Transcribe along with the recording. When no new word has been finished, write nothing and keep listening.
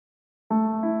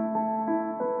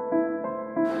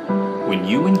When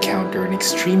you encounter an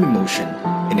extreme emotion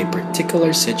in a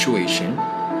particular situation,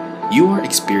 you are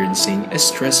experiencing a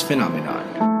stress phenomenon.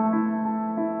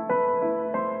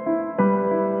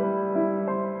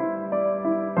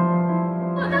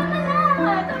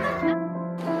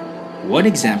 One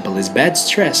example is bad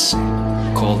stress,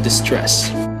 called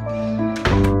distress.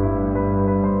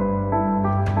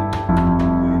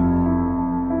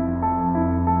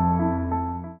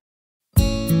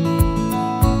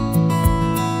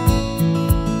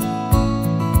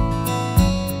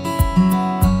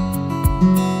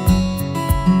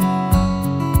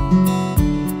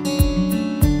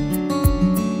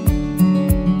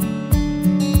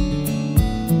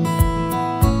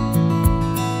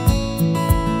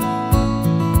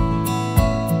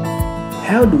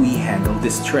 How do we handle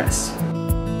distress?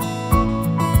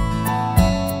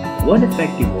 One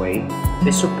effective way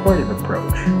is supportive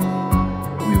approach.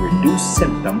 We reduce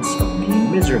symptoms of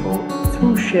being miserable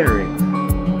through sharing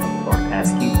or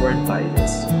asking for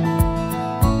advice.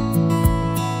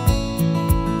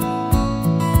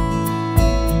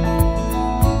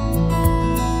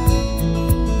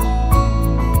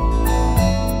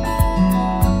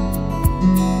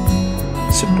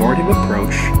 Supportive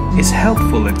approach is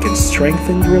helpful and can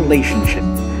strengthen the relationship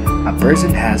a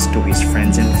person has to his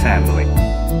friends and family.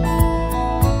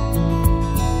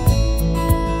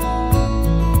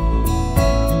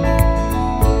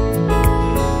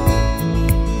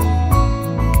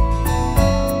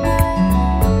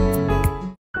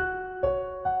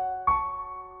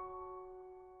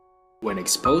 When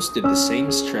exposed to the same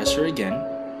stressor again,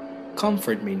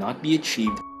 comfort may not be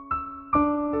achieved,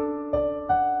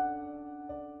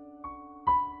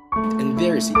 and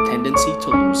there is a tendency to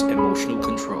lose emotional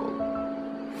control.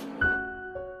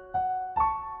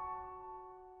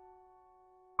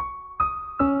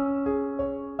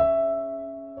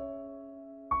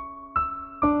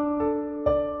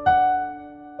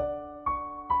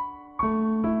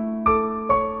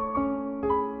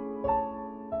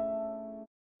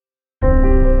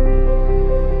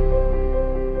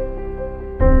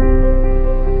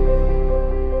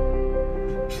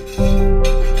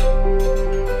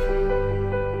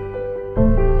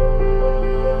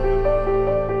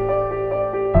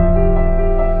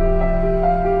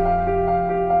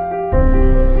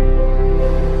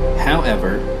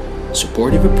 However,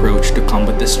 supportive approach to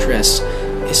combat the stress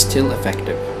is still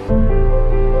effective.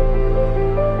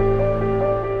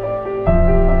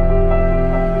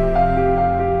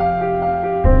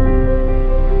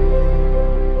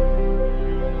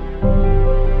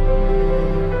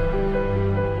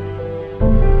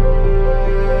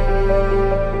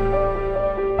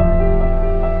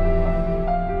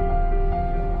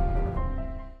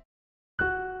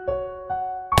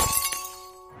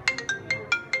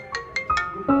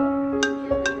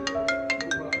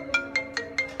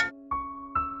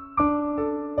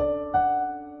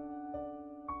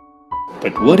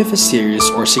 But what if a serious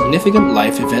or significant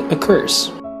life event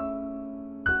occurs?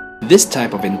 This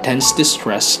type of intense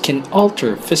distress can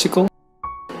alter physical,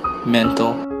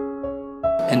 mental,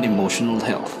 and emotional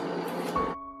health.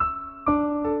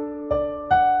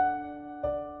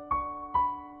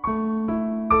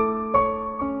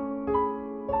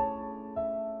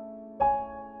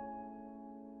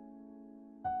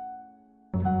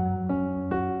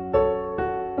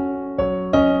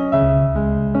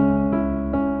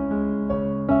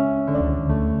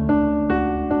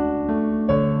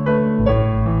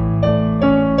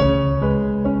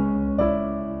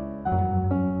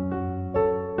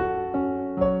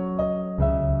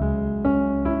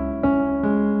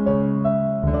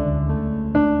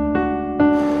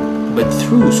 But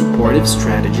through supportive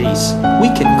strategies, we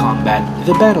can combat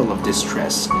the battle of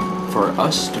distress for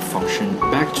us to function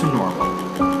back to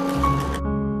normal.